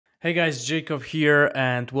Hey guys, Jacob here,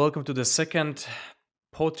 and welcome to the second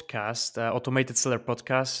podcast, Automated Seller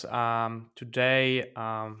Podcast. Today,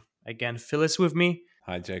 again, Phil is with me.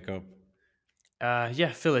 Hi, Jacob.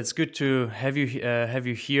 Yeah, Phil, it's good to have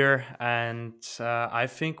you here, and I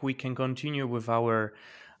think we can continue with our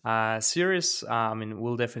series.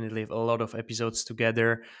 We'll definitely have a lot of episodes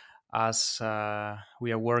together as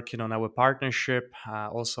we are working on our partnership,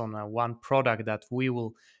 also on one product that we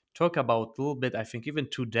will talk about a little bit. I think even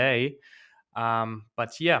today.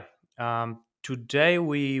 But yeah, today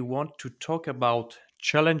we want to talk about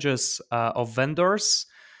challenges of vendors,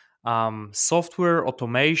 software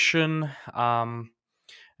automation,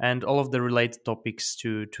 and all of the related topics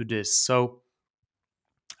to this. So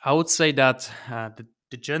I would say that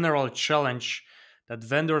the general challenge that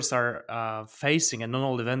vendors are facing, and not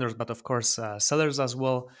only vendors, but of course sellers as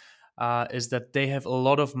well, is that they have a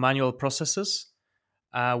lot of manual processes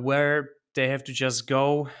where they have to just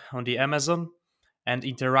go on the Amazon and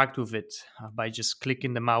interact with it by just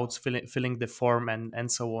clicking the mouse, filling the form,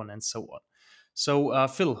 and so on and so on. So,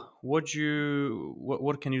 Phil, what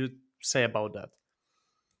can you say about that?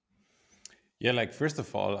 Yeah, like first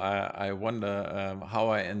of all, I wonder how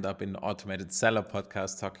I end up in automated seller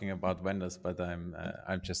podcast talking about vendors, but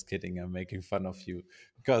I'm just kidding. I'm making fun of you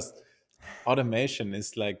because automation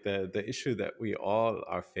is like the issue that we all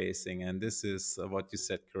are facing, and this is what you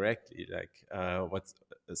said correctly. Like what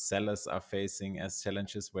sellers are facing as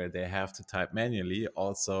challenges where they have to type manually.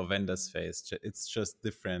 Also, vendors face. It's just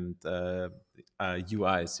different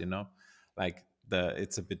UIs, like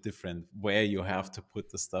it's a bit different where you have to put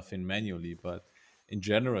the stuff in manually, but in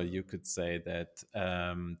general you could say that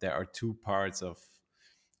there are two parts of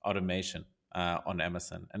automation on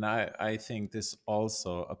Amazon, and I think this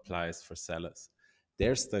also applies for sellers.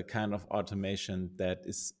 There's the kind of automation that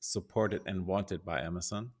is supported and wanted by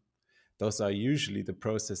Amazon. Those are usually the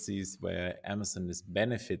processes where Amazon is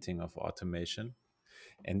benefiting of automation.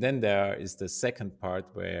 And then there is the second part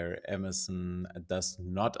where Amazon does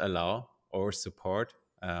not allow or support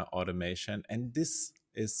automation. And this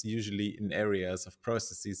is usually in areas of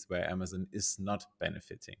processes where Amazon is not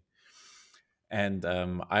benefiting. And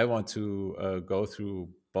I want to go through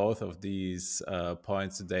both of these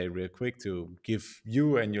points today, real quick, to give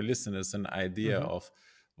you and your listeners an idea Hmm. of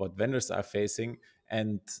what vendors are facing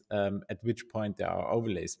and at which point there are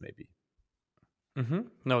overlays, maybe.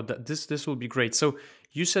 No, this will be great. So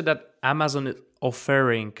you said that Amazon is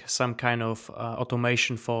offering some kind of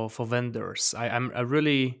automation for vendors. I'm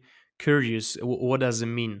really curious. What does it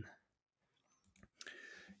mean?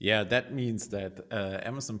 Yeah, that means that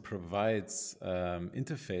Amazon provides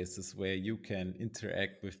interfaces where you can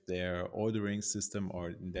interact with their ordering system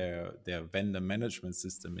or their vendor management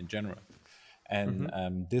system in general. And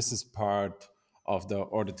Hmm. this is part of the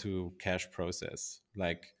order to cash process.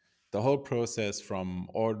 Like the whole process from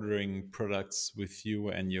ordering products with you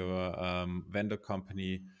and your vendor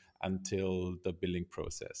company until the billing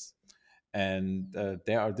process, and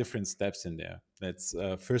there are different steps in there. That's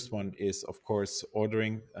first one is of course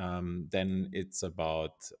ordering. Then it's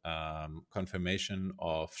about confirmation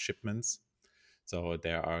of shipments. So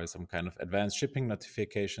there are some kind of advanced shipping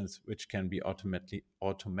notifications which can be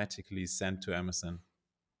automatically sent to Amazon.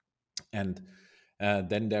 And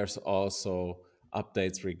then there's also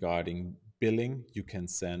updates regarding billing. You can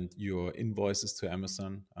send your invoices to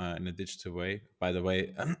Amazon in a digital way. By the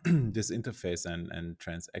way, this interface and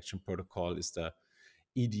transaction protocol is the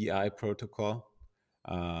EDI protocol.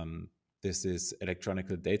 Um, this is electronic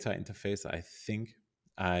data interface, I think.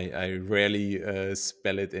 I rarely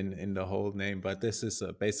spell it in the whole name, but this is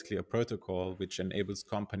basically a protocol which enables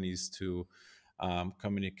companies to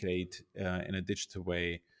communicate in a digital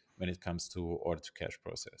way when it comes to order to cash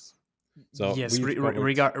process. So Yes, we've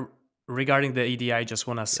covered. regarding the EDI, I just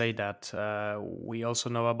want to say that we also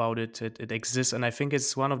know about it. It exists, and I think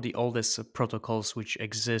it's one of the oldest protocols which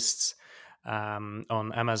exists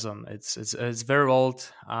on Amazon. It's very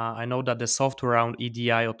old. I know that the software around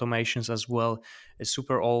EDI automations as well is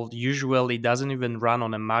super old. Usually, it doesn't even run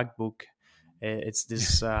on a MacBook. It's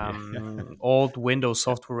this Yeah. old Windows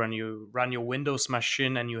software, and you run your Windows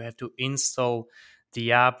machine, and you have to install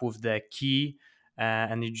the app with the key,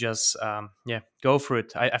 and you just yeah, go for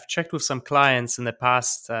it. I've checked with some clients in the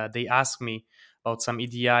past. They asked me about some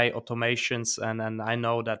EDI automations, and I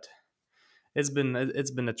know that it's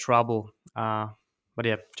been a trouble. But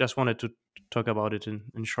yeah, just wanted to talk about it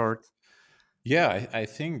in short. Yeah, I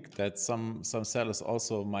think that some sellers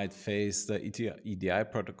also might face the EDI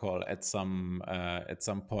protocol at some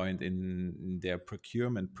point in their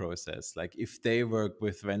procurement process. Like if they work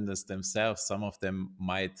with vendors themselves, some of them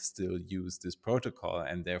might still use this protocol,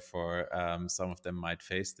 and therefore some of them might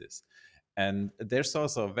face this. And there's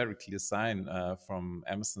also a very clear sign from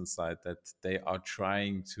Amazon's side that they are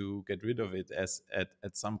trying to get rid of it as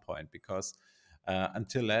at some point, because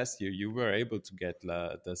until last year, you were able to get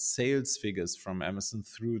the sales figures from Amazon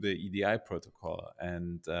through the EDI protocol,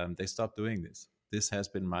 and they stopped doing this. This has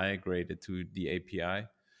been migrated to the API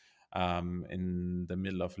in the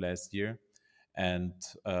middle of last year. And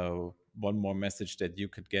one more message that you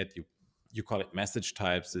could get, you call it message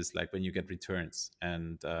types, is like when you get returns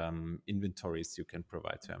and inventories you can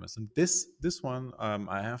provide to Amazon. This one,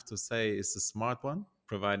 I have to say, is a smart one,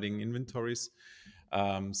 providing inventories.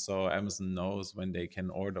 So Amazon knows when they can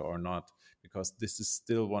order or not, because this is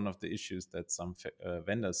still one of the issues that some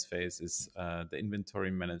vendors face, is the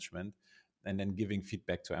inventory management, and then giving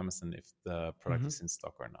feedback to Amazon if the product Hmm. is in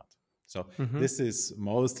stock or not. So Hmm. this is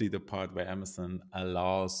mostly the part where Amazon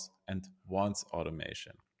allows and wants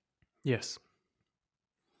automation. Yes,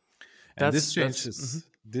 And mhm.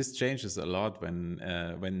 this changes a lot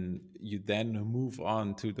when you then move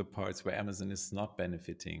on to the parts where Amazon is not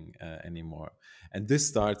benefiting anymore. And this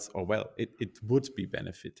starts, or well, it would be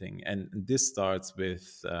benefiting, and this starts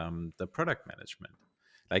with the product management.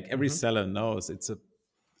 Like every Hmm. seller knows, it's a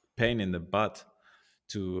pain in the butt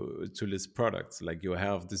to list products. Like you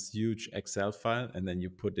have this huge Excel file, and then you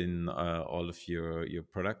put in all of your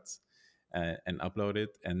products and upload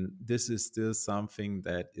it. And this is still something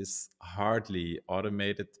that is hardly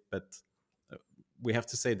automated, but uh, we have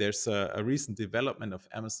to say there's a recent development of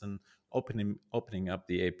Amazon opening up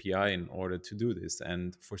the API in order to do this.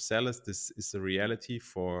 And for sellers, this is a reality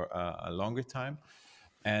for a longer time.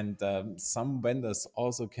 And some vendors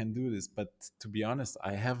also can do this, but to be honest,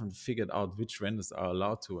 I haven't figured out which vendors are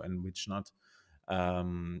allowed to and which not.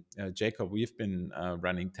 Jacob, we've been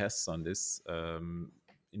running tests on this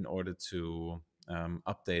in order to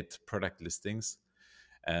update product listings.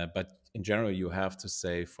 But in general, you have to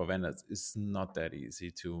say for vendors, it's not that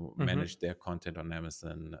easy to Hmm. manage their content on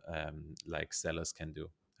Amazon like sellers can do.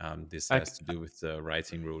 This I, has to do with the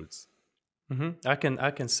writing rules. I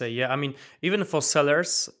can say, yeah. I mean, even for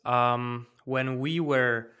sellers, when we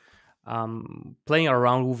were playing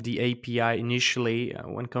around with the API initially,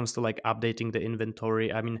 when it comes to like updating the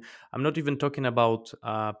inventory, I mean, I'm not even talking about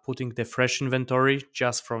putting the fresh inventory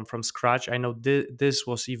just from scratch. I know this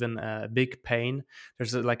was even a big pain.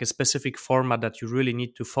 There's like a specific format that you really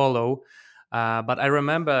need to follow. But I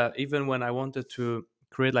remember even when I wanted to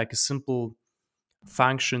create like a simple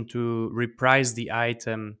function to reprise the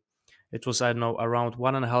item, it was, I don't know, around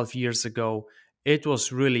 1.5 years ago. It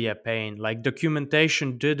was really a pain. Like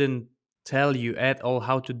documentation didn't tell you at all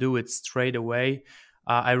how to do it straight away.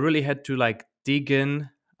 I really had to like dig in.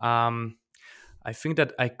 I think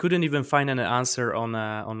that I couldn't even find an answer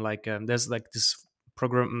on like there's like this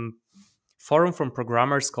program forum from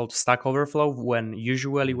programmers called Stack Overflow. When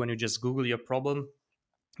usually Mm. when you just Google your problem,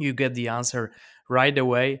 you get the answer right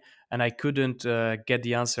away, and I couldn't get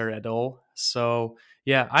the answer at all. So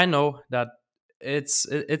yeah, I know that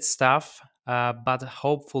it's tough, but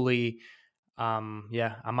hopefully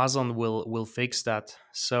yeah, Amazon will fix that.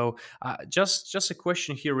 So just a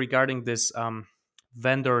question here regarding this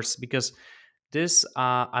vendors, because this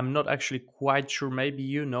I'm not actually quite sure, maybe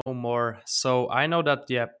you know more. So I know that,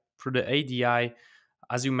 yeah, through the ADI,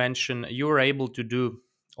 as you mentioned, you were able to do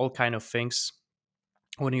all kind of things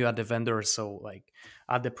when you are the vendor, so like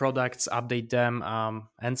add the products, update them,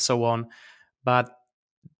 and so on. But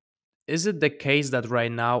is it the case that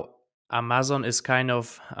right now Amazon is kind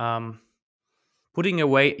of putting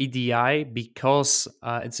away EDI because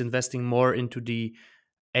it's investing more into the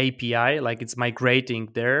API, like it's migrating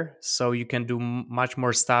there, so you can do much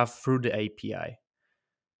more stuff through the API?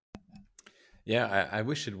 Yeah, I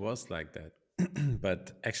wish it was like that.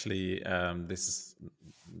 But actually, this is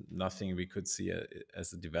nothing we could see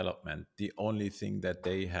as a development. The only thing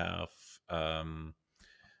um,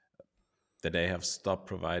 that they have stopped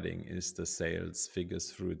providing is the sales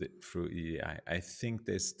figures through EDI. I think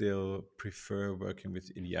they still prefer working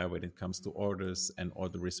with EDI when it comes to orders and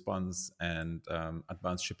order response and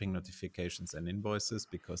advanced shipping notifications and invoices,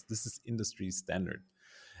 because this is industry standard.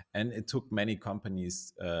 And it took many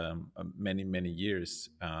companies many years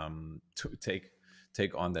to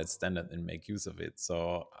take on that standard and make use of it.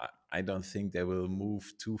 So I don't think they will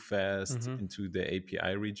move too fast Hmm. into the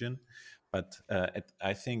API region. But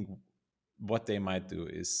I think what they might do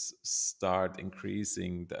is start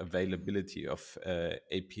increasing the availability of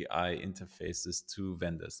API interfaces to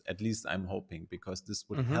vendors. At least I'm hoping, because this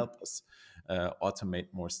would Mm-hmm. help us automate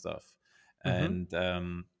more stuff. Mm-hmm.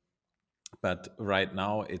 And but right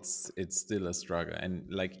now it's still a struggle, and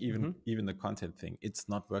like Mm-hmm. even the content thing, it's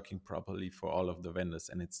not working properly for all of the vendors,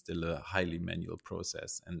 and it's still a highly manual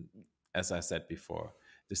process. And as I said before,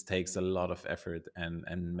 this takes a lot of effort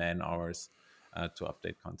and man hours to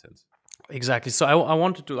update content. Exactly. So I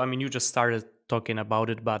wanted to. I mean, you just started talking about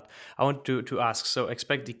it, but I want to ask. So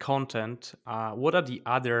expect the content. What are the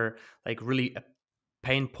other like really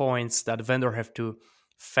pain points that vendor have to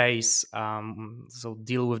face? So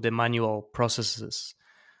deal with the manual processes.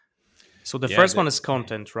 So the Yeah, first one is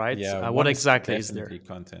content, right? yeah, What one is exactly is there? definitely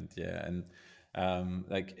content. Yeah, and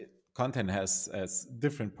content has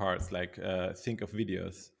different parts. Like think of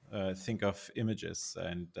videos, think of images,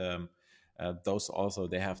 and those also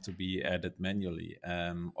they have to be added manually.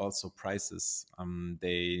 Also prices,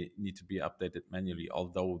 they need to be updated manually.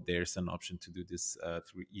 Although there's an option to do this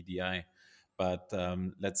through EDI, but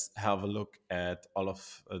let's have a look at all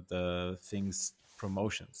of the things,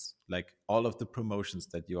 promotions, like all of the promotions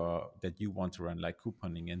that you want to run, like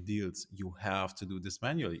couponing and deals. You have to do this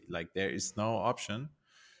manually. Like there is no option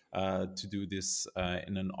to do this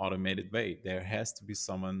in an automated way. There has to be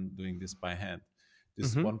someone doing this by hand. This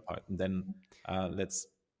is Mm-hmm. one part. And then let's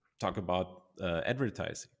talk about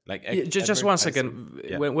advertising, like Yeah, just one advertising. second.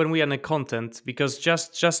 Yeah. When we are in the content, because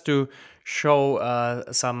just to show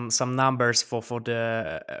some numbers for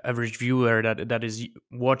the average viewer that is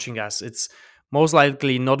watching us, it's most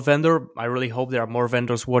likely not vendor. I really hope there are more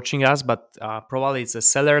vendors watching us, but probably it's a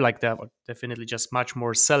seller. Like there are definitely just much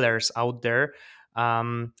more sellers out there.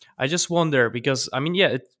 I just wonder because I mean,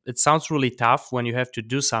 yeah, it sounds really tough when you have to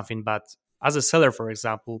do something, but as a seller, for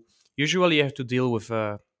example, usually you have to deal with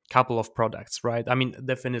couple of products, right? I mean,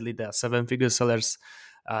 definitely there are seven-figure sellers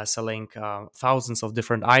selling thousands of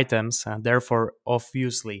different items, and therefore,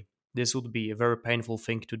 obviously, this would be a very painful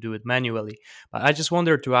thing to do it manually. But I just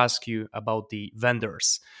wanted to ask you about the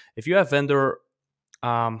vendors. If you have vendor,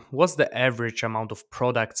 what's the average amount of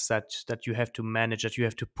products that you have to manage, that you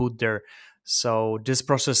have to put there? So this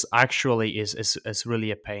process actually is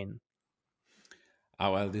really a pain.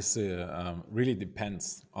 Well, this really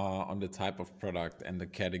depends on the type of product and the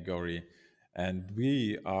category. And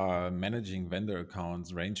we are managing vendor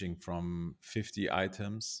accounts ranging from 50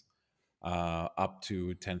 items up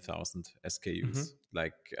to 10,000 Hmm. SKUs.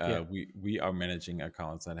 Like Yeah, we are managing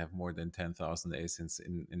accounts that have more than 10,000 ASINs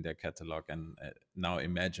in their catalog. And now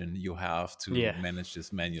imagine you have to yeah. manage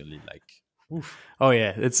this manually. Like, oof. Oh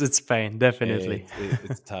yeah, it's pain, definitely.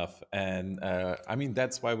 It's tough, and I mean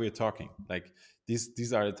that's why we're talking. Like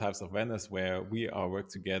these are the types of vendors where we are work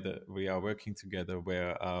together. We are working together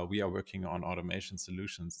where we are working on automation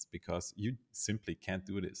solutions, because you simply can't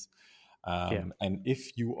do this. Yeah. And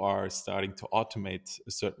if you are starting to automate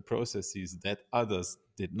certain processes that others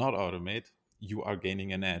did not automate, you are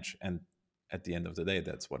gaining an edge. And at the end of the day,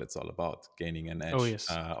 that's what it's all about: gaining an Oh edge yes.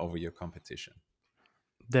 over your competition.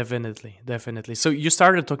 Definitely, definitely. So you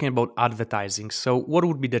started talking about advertising. So what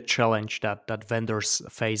would be the challenge that vendors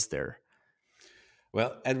face there?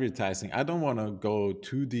 Well, advertising. I don't want to go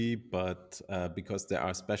too deep, but because there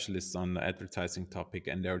are specialists on the advertising topic,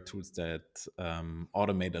 and there are tools that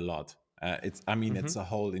automate a lot. I mean, Hmm. it's a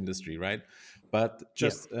whole industry, right? But Yeah.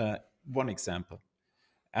 just one example: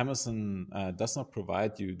 Amazon does not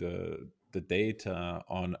provide you the data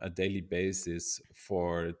on a daily basis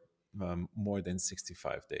for more than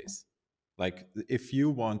 65 days. Like, if you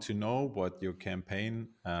want to know what your campaign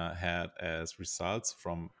had as results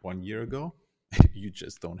from 1 year ago, you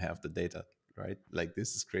just don't have the data, right? Like,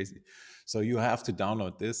 this is crazy. So you have to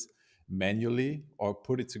download this manually or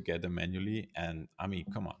put it together manually. And I mean,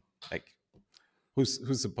 come on, like,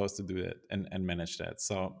 who's supposed to do that and manage that?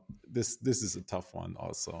 So this is a tough one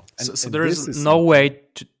also. So And there is this is no something. way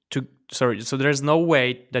to sorry. So there is no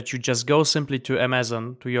way that you just go simply to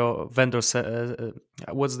Amazon to your vendor.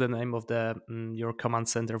 What's the name of the your command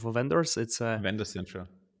center for vendors? It's Vendor Central.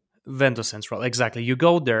 Vendor Central. Exactly. You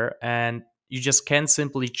go there and you just can't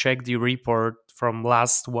simply check the report from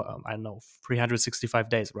last I don't know 365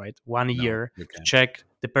 days, right? One No, year you to can't. check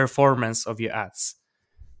the performance of your ads.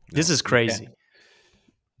 This No, is you can't. crazy.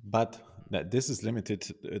 But that this is limited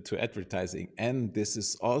to advertising, and this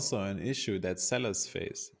is also an issue that sellers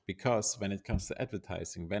face, because when it comes to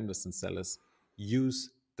advertising, vendors and sellers use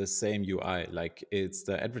the same UI. Like, it's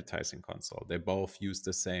the advertising console. They both use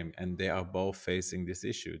the same, and they are both facing this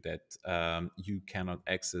issue that you cannot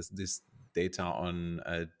access this data on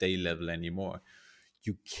a day level anymore.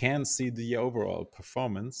 You can see the overall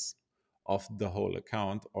performance of the whole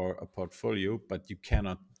account or a portfolio, but you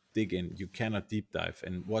cannot dig in, you cannot deep dive.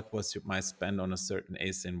 And what was my spend on a certain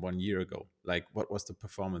ASIN 1 year ago? Like, what was the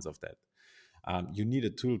performance of that? You need a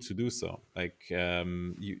tool to do so. Like,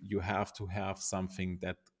 you have to have something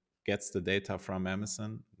that gets the data from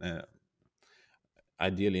Amazon,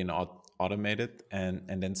 ideally in automated,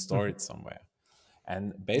 and then store Hmm. it somewhere.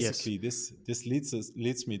 And Yes. basically, this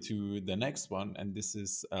leads me to the next one, and this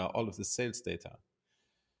is all of the sales data.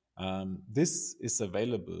 This is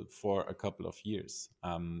available for a couple of years.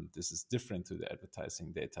 This is different to the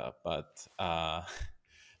advertising data, but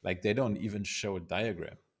like, they don't even show a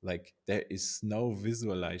diagram. Like, there is no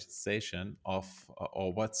visualization of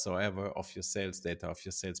or whatsoever of your sales data, of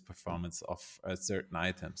your sales performance of certain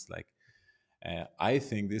items. Like, I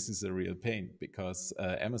think this is a real pain because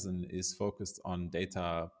Amazon is focused on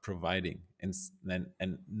data providing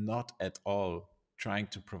and not at all trying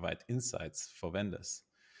to provide insights for vendors.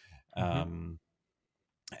 Hmm. Um,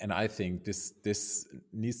 and I think this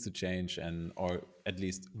needs to change, and or at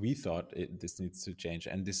least we thought this needs to change.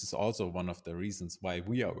 And this is also one of the reasons why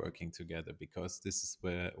we are working together, because this is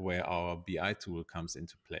where our BI tool comes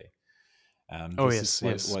into play. Oh This is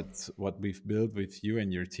yes, yes. what we've built with you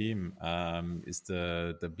and your team, is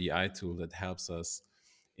the BI tool that helps us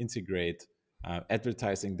integrate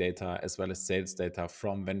advertising data as well as sales data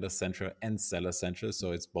from Vendor Central and Seller Central,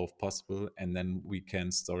 so it's both possible, and then we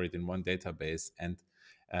can store it in one database and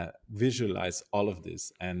visualize all of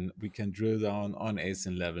this, and we can drill down on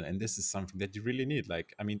ASIN level. And this is something that you really need.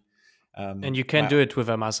 Like, I mean, And you can't my do it with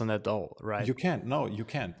Amazon at all, right? you can't. No, you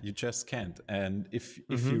can't. You just can't. And if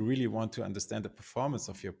Hmm. you really want to understand the performance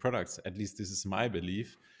of your products, at least this is my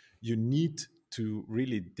belief, you need to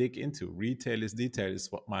really dig into retail is detail, is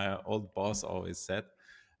what my old boss always said.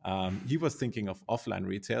 He was thinking of offline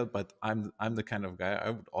retail, but I'm the kind of guy, I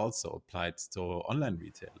would also apply it to online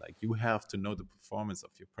retail. Like, you have to know the performance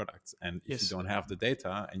of your products, and if you Yes. don't have the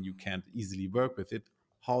data and you can't easily work with it,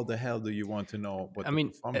 how the hell do you want to know what I the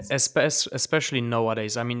mean, performance is? especially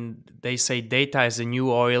nowadays. I mean, they say data is a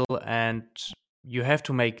new oil, and you have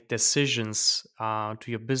to make decisions to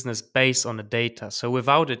your business based on the data. So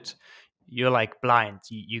without it, you're like blind.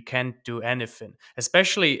 You can't do anything.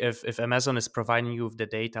 Especially if Amazon is providing you with the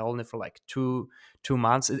data only for like two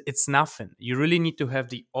months, it's nothing. You really need to have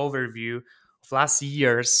the overview of last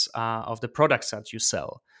years of the products that you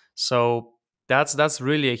sell. So that's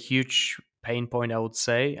really a huge pain point, I would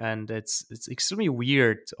say, and it's extremely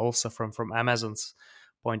weird also from Amazon's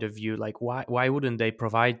point of view. Like, why wouldn't they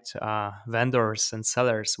provide vendors and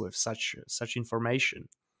sellers with such information?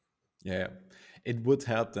 Yeah, it would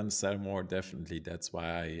help them sell more, definitely. That's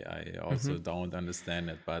why I Hmm. also don't understand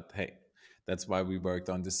it. But hey, that's why we worked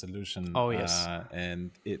on this solution, Oh yes, and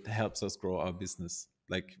it helps us grow our business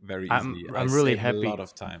like very I'm easily. I I'm really save a lot happy.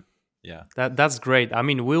 of time. Yeah, That's great. I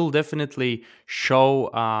mean, we'll definitely show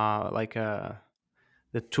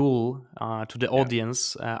the tool to the yeah,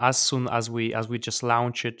 audience as soon as we just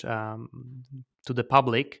launch it to the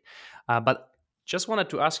public. But just wanted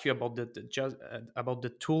to ask you about about the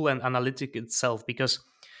tool and analytic itself, because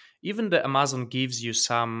even the Amazon gives you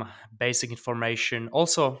some basic information.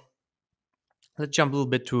 Also, let's jump a little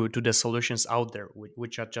bit to the solutions out there,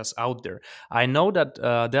 which are just out there. I know that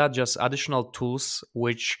there are just additional tools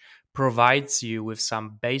which provides you with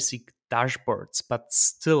some basic dashboards, but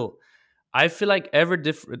still I feel like every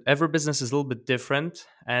business is a little bit different,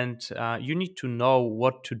 and you need to know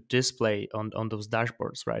what to display on those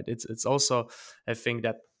dashboards, right? It's also a thing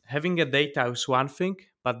that having a data is one thing,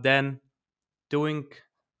 but then doing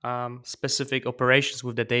specific operations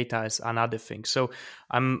with the data is another thing. So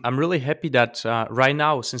I'm really happy that right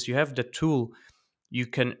now, since you have the tool, you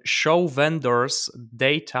can show vendors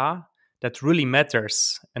data that really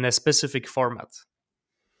matters in a specific format.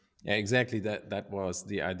 yeah, exactly. That was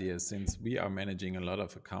the idea. Since we are managing a lot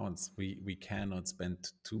of accounts, we cannot spend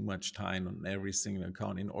too much time on every single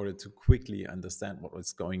account in order to quickly understand what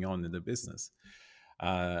is going on in the business.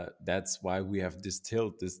 That's why we have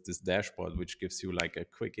distilled this dashboard, which gives you like a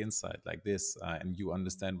quick insight like this, and you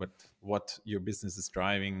understand what your business is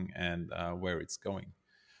driving and where it's going.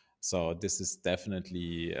 So this is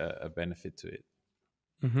definitely a benefit to it.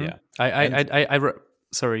 Hmm. Yeah, I, I, and I, I, I re-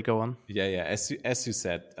 Sorry, go on. yeah, yeah. As you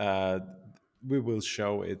said, we will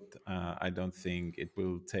show it. I don't think it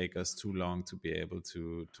will take us too long to be able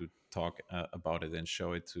to talk about it and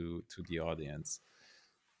show it to the audience.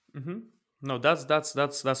 Hmm. No,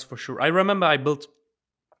 that's for sure. I remember I built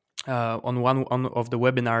on one of the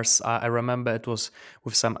webinars. I remember it was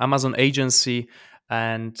with some Amazon agency,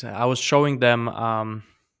 and I was showing them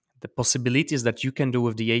the possibilities that you can do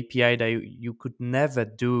with the API that you could never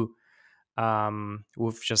do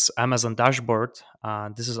with just Amazon dashboard.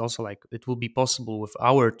 This is also like it will be possible with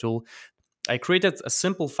our tool. I created a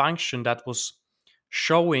simple function that was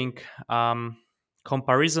showing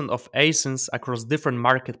comparison of ASINs across different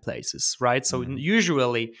marketplaces, right? So Mhm.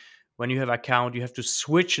 usually when you have account, you have to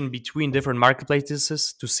switch in between different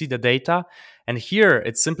marketplaces to see the data. And here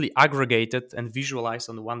it's simply aggregated and visualized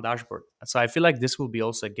on one dashboard. So I feel like this will be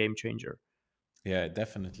also a game changer. Yeah,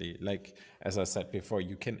 definitely. Like as I said before,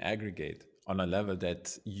 you can aggregate on a level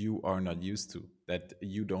that you are not used to, that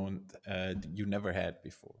you don't, you never had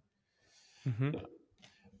before. Hmm.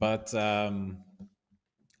 But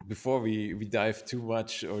before we dive too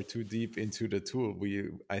much or too deep into the tool,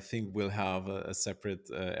 I think we'll have a separate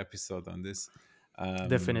episode on this. Um,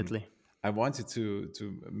 Definitely. I wanted to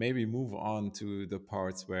maybe move on to the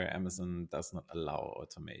parts where Amazon does not allow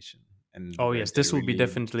automation and Oh where yes, they this will be really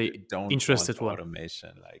definitely don't want interested one.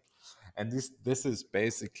 automation. Like, and this is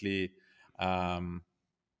basically um,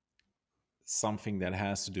 something that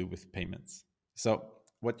has to do with payments. So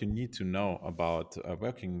what you need to know about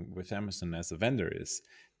working with Amazon as a vendor is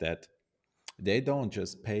that they don't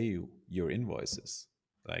just pay you your invoices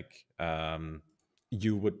like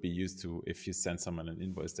you would be used to. If you send someone an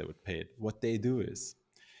invoice, they would pay it. What they do is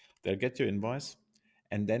they'll get your invoice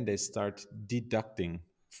and then they start deducting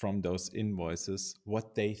from those invoices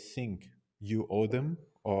what they think you owe them,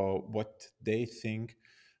 or what they think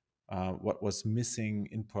what was missing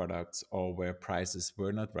in products, or where prices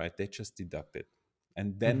were not right. They just deduct it,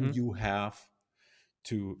 and then Hmm. you have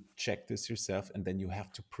to check this yourself, and then you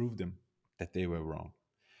have to prove them that they were wrong.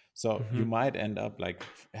 So you Hmm. might end up like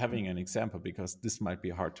having an example, because this might be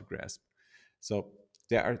hard to grasp. So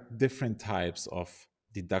there are different types of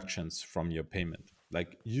deductions from your payment.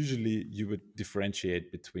 Like usually you would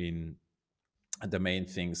differentiate between the main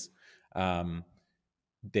things. Um,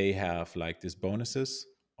 they have like these bonuses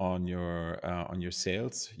on your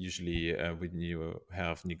sales. Usually, when you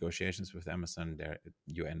have negotiations with Amazon, there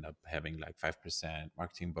you end up having like 5%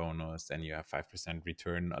 marketing bonus, and you have 5%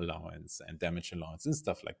 return allowance and damage allowance and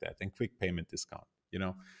stuff like that, and quick payment discount. You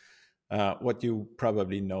know, what you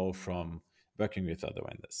probably know from working with other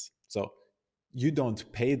vendors. So you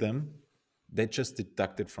don't pay them; they just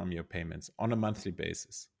deduct it from your payments on a monthly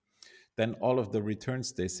basis. Then all of the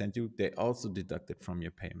returns they send you, they also deduct it from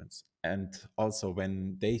your payments. And also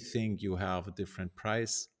when they think you have a different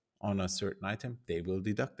price on a certain item, they will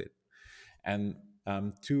deduct it. And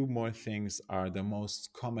two more things are the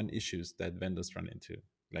most common issues that vendors run into.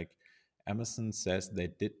 Like Amazon says they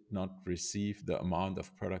did not receive the amount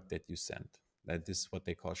of product that you sent. That is what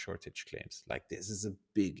they call shortage claims. Like this is a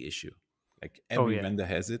big issue. Like Oh every yeah. vendor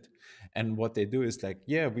has it. And what they do is like,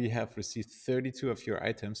 yeah, we have received 32 of your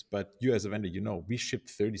items, but you as a vendor, you know, we shipped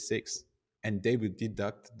 36. And they will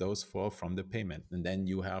deduct those four from the payment. And then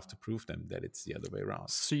you have to prove them that it's the other way around.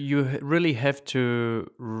 So you really have to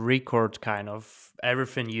record kind of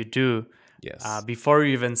everything you do Yes. before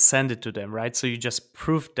you even send it to them, right? So you just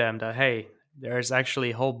prove them that hey, there's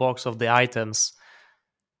actually a whole box of the items.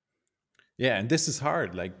 Yeah, and this is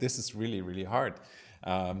hard. Like this is really, really hard.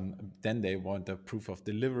 Then they want a proof of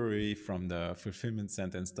delivery from the fulfillment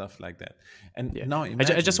center and stuff like that. And Yeah, now I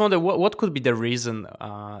just imagine, wonder what could be the reason.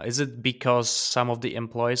 Is it because some of the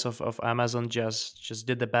employees of Amazon just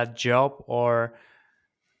did a bad job, or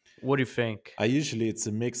what do you think? I usually it's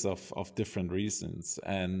a mix of different reasons,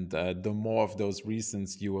 and the more of those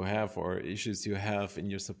reasons you have or issues you have in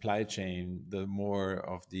your supply chain, the more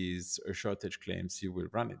of these shortage claims you will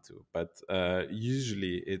run into. But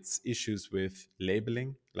usually it's issues with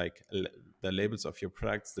labeling, like the labels of your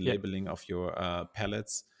products, the Yeah. labeling of your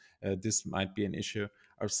pallets. This might be an issue,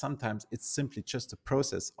 or sometimes it's simply just the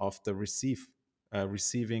process of the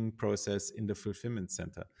receiving process in the fulfillment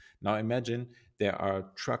center. Now imagine there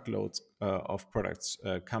are truckloads of products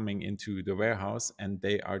coming into the warehouse, and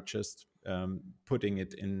they are just putting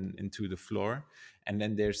it into the floor, and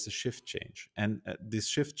then there's a shift change, and this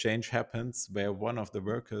shift change happens where one of the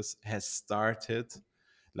workers has started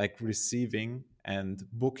like receiving and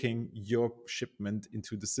booking your shipment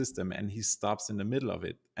into the system, and he stops in the middle of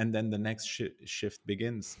it, and then the next shift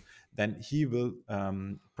begins. Then he will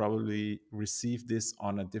probably receive this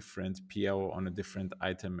on a different PO, on a different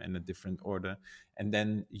item and a different order, and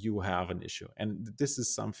then you have an issue. And this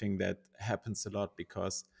is something that happens a lot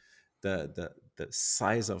because the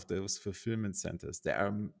size of those fulfillment centers, there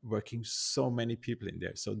are working so many people in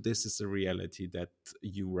there. So this is a reality that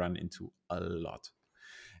you run into a lot.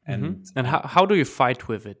 Hmm. and And and how do you fight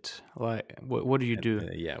with it? Like, what do you do?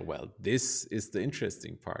 yeah, well, this is the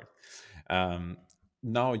interesting part. um,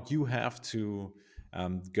 Now you have to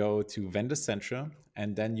go to vendor central,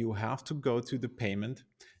 and then you have to go to the payment.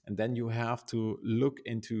 and then you have to look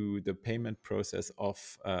into the payment process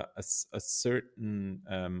of a certain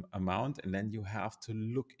amount, and then you have to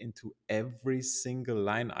look into every single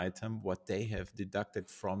line item what they have deducted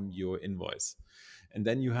from your invoice, and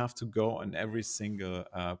then you have to go on every single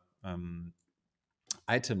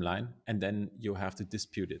item line, and then you have to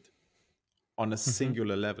dispute it on a Hmm.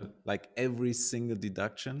 singular level. Like every single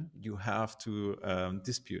deduction you have to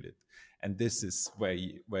dispute it, and this is where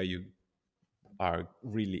you are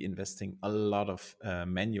really investing a lot of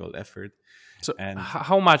manual effort. So, And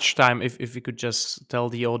how much time, if you could just tell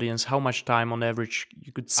the audience, how much time on average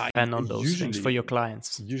you could I spend on those things for usually your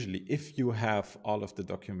clients? usually if you have all of the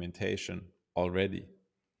documentation already,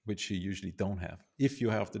 which you usually don't have, if you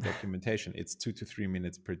have the documentation, it's 2 to 3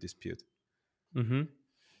 minutes per dispute. Hmm.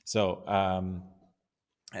 So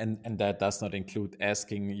and that does not include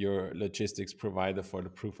asking your logistics provider for the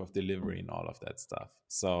proof of delivery and all of that stuff.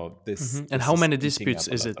 So this Hmm. And this how is many eating disputes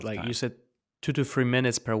up a is lot it? of Like you time. said, 2 to 3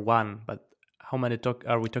 minutes per one, but how many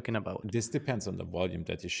are we talking about? This depends on the volume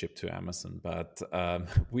that you ship to Amazon, but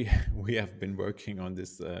we have been working on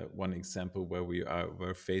this one example where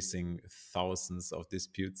we're facing thousands of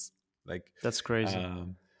disputes. Like That's crazy.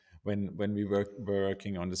 um, when were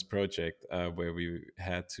working on this project, where we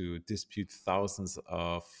had to dispute thousands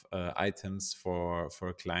of items for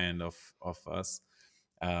a client of us,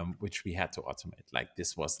 which we had to automate. Like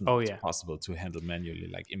this was Oh not yeah. possible to handle manually.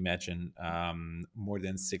 Like imagine more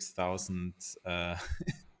than 6,000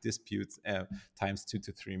 disputes times 2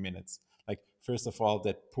 to 3 minutes. Like first of all,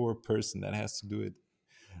 that poor person that has to do it,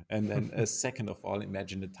 and then second of all,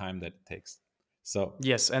 imagine the time that it takes. So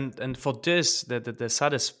Yes, and for this, the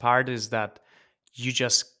saddest part is that you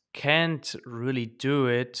just can't really do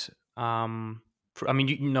it. I mean,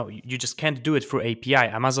 you just can't do it through API.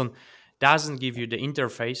 Amazon doesn't give you the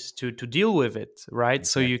interface to deal with it, right?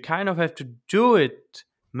 So you exactly. kind of have to do it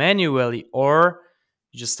manually, or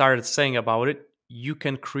you just started saying about it. You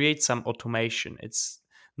can create some automation. It's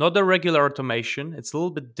not a regular automation. It's a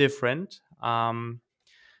little bit different.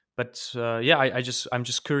 But yeah, I'm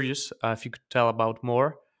just curious if you could tell about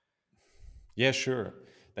more. Yeah, sure.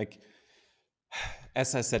 Like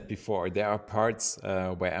as I said before, there are parts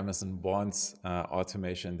where Amazon wants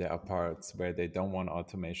automation. There are parts where they don't want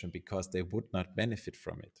automation because they would not benefit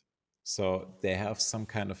from it. So they have some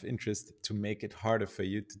kind of interest to make it harder for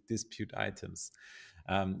you to dispute items.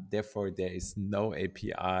 Therefore, there is no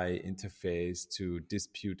API interface to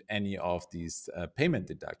dispute any of these payment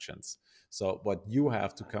deductions. So, what you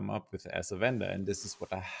have to come up with as a vendor, and this is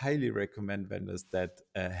what I highly recommend vendors that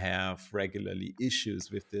have regularly issues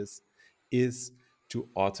with this, is to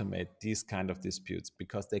automate these kind of disputes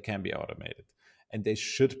because they can be automated and they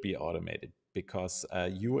should be automated because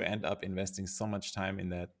you end up investing so much time in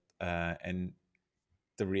that. And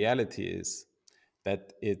the reality is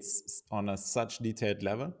that it's on a such detailed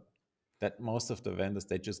level that most of the vendors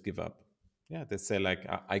they just give up. Yeah, they say like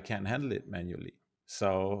I can't handle it manually.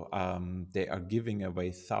 So they are giving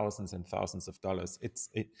away thousands and thousands of dollars.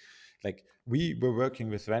 Like we were working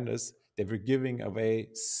with vendors. They were giving away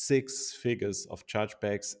six figures of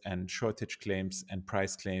chargebacks and shortage claims and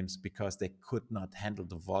price claims because they could not handle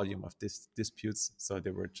the volume of disputes. So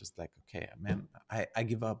they were just like, okay, man, I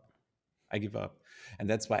give up. I give up. And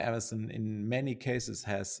that's why Amazon, in many cases,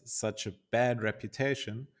 has such a bad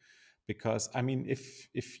reputation. Because I mean,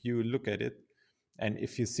 if you look at it, and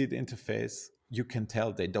if you see the interface, you can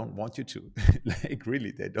tell they don't want you to. Like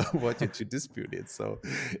really, they don't want you to dispute it. So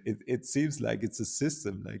it seems like it's a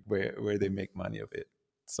system like where they make money of it.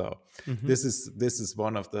 So Hmm. this is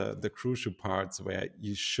one of the crucial parts where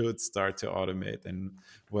you should start to automate, and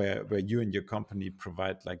where you and your company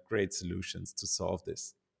provide like great solutions to solve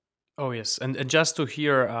this. Oh yes, and just to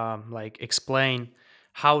hear like explain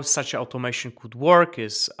how such automation could work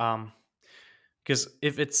is because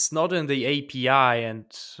if it's not in the API and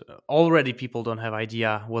already people don't have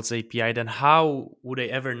idea what's API, then how would they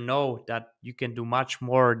ever know that you can do much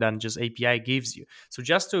more than just API gives you? So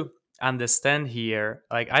just to understand here,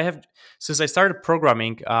 like I have since I started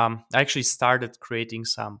programming, I actually started creating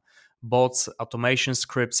some bots, automation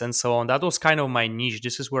scripts, and so on. That was kind of my niche.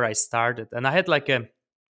 This is where I started, and I had like a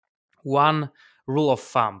one rule of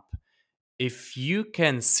thumb: if you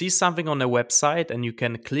can see something on a website and you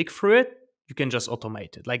can click through it, you can just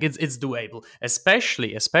automate it. Like it's doable,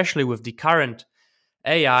 especially with the current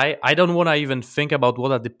AI. I don't want to even think about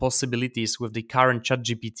what are the possibilities with the current chat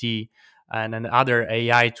GPT and other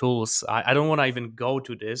AI tools. I don't want to even go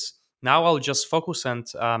to this. Now I'll just focus and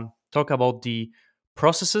talk about the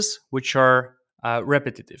processes which are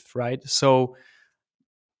repetitive, right? So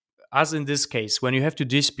as in this case, when you have to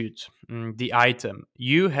dispute the item,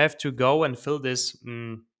 you have to go and fill this.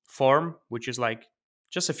 form, which is like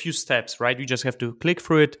just a few steps, right? You just have to click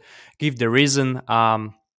through it, give the reason,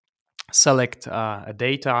 select a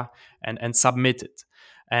data, and submit it.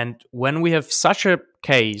 And when we have such a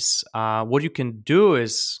case, what you can do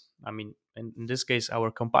is, I mean, in this case,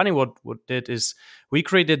 our company, what did is we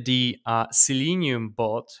created the Selenium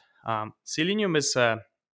bot. Selenium is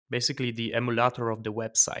basically the emulator of the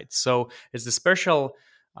website. So it's the special,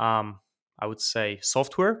 I would say,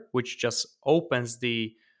 software which just opens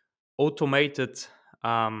the automated,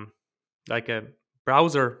 um, like a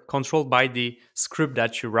browser controlled by the script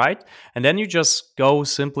that you write, and then you just go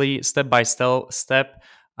simply step by step,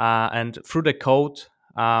 and through the code,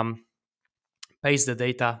 um, paste the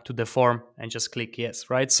data to the form and just click yes,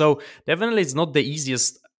 right? So definitely it's not the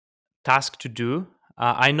easiest task to do.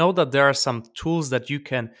 I know that there are some tools that you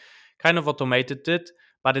can kind of automated it,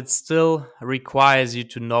 but it still requires you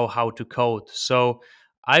to know how to code. So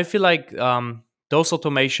I feel like, those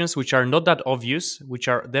automations, which are not that obvious, which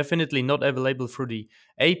are definitely not available through the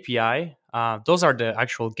API, those are the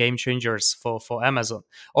actual game changers for Amazon.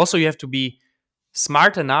 Also, you have to be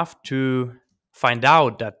smart enough to find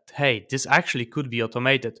out that, hey, this actually could be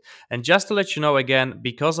automated. And just to let you know again,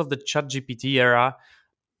 because of the ChatGPT era,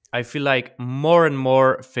 I feel like more and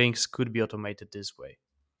more things could be automated this way.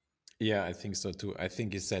 Yeah, I think so too. I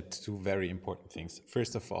think you said two very important things.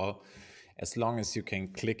 First of all, as long as you can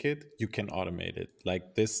click it, you can automate it.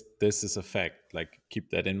 Like this is a fact. Like keep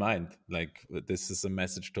that in mind. Like this is a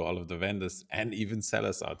message to all of the vendors and even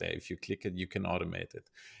sellers out there. If you click it, you can automate it.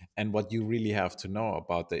 And what you really have to know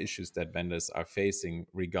about the issues that vendors are facing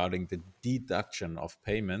regarding the deduction of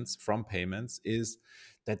payments from payments is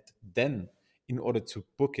that then in order to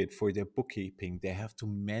book it for their bookkeeping, they have to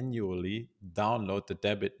manually download the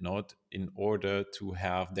debit note in order to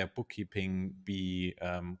have their bookkeeping be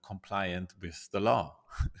compliant with the law.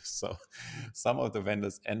 So some of the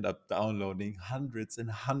vendors end up downloading hundreds and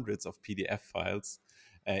hundreds of PDF files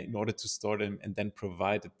in order to store them and then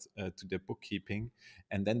provide it to their bookkeeping.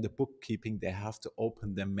 And then the bookkeeping, they have to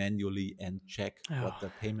open them manually and check Oh, what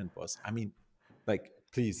the payment was. I mean, like,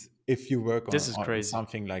 please, if you work this is on crazy.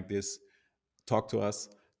 something like this, talk to us,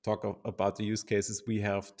 about the use cases we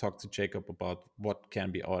have, talk to Jacob about what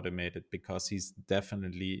can be automated, because he's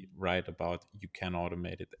definitely right about you can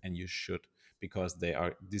automate it and you should, because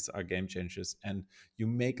these are game changers, and you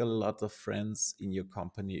make a lot of friends in your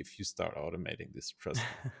company if you start automating this. Trust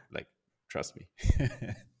me, like trust me.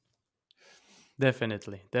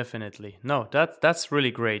 Definitely, definitely. No, that's really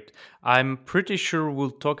great. I'm pretty sure we'll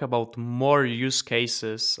talk about more use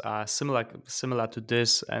cases, similar to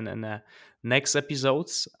this, and in next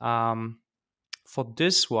episodes. For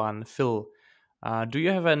this one, Phil, do you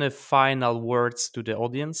have any final words to the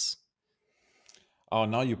audience? Oh,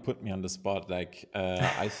 now you put me on the spot. Like,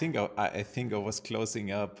 I think I was closing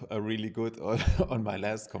up really good on, on my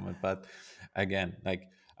last comment, but again, like,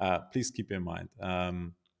 please keep in mind,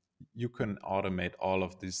 you can automate all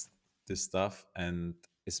of this stuff, and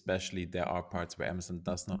especially there are parts where Amazon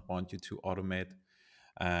does not want you to automate,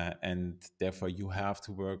 and therefore you have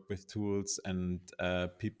to work with tools and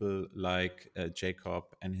people like Jacob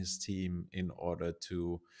and his team in order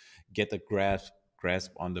to get a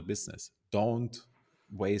grasp on the business. Don't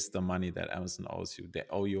waste the money that Amazon owes you. They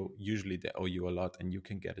owe you, usually they owe you a lot, and you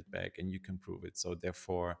can get it back and you can prove it. So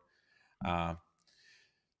therefore, uh,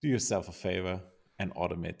 do yourself a favor and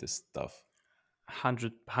automate this stuff.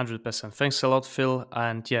 100%. Thanks a lot, Phil.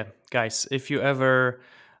 And yeah, guys, if you ever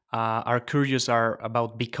are curious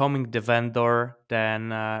about becoming the vendor,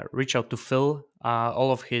 then reach out to Phil.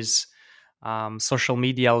 All of his social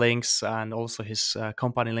media links and also his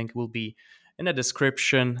company link will be in the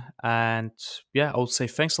description. And yeah, I would say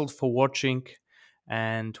thanks a lot for watching,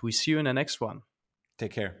 and we see you in the next one.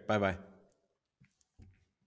 Take care. Bye bye.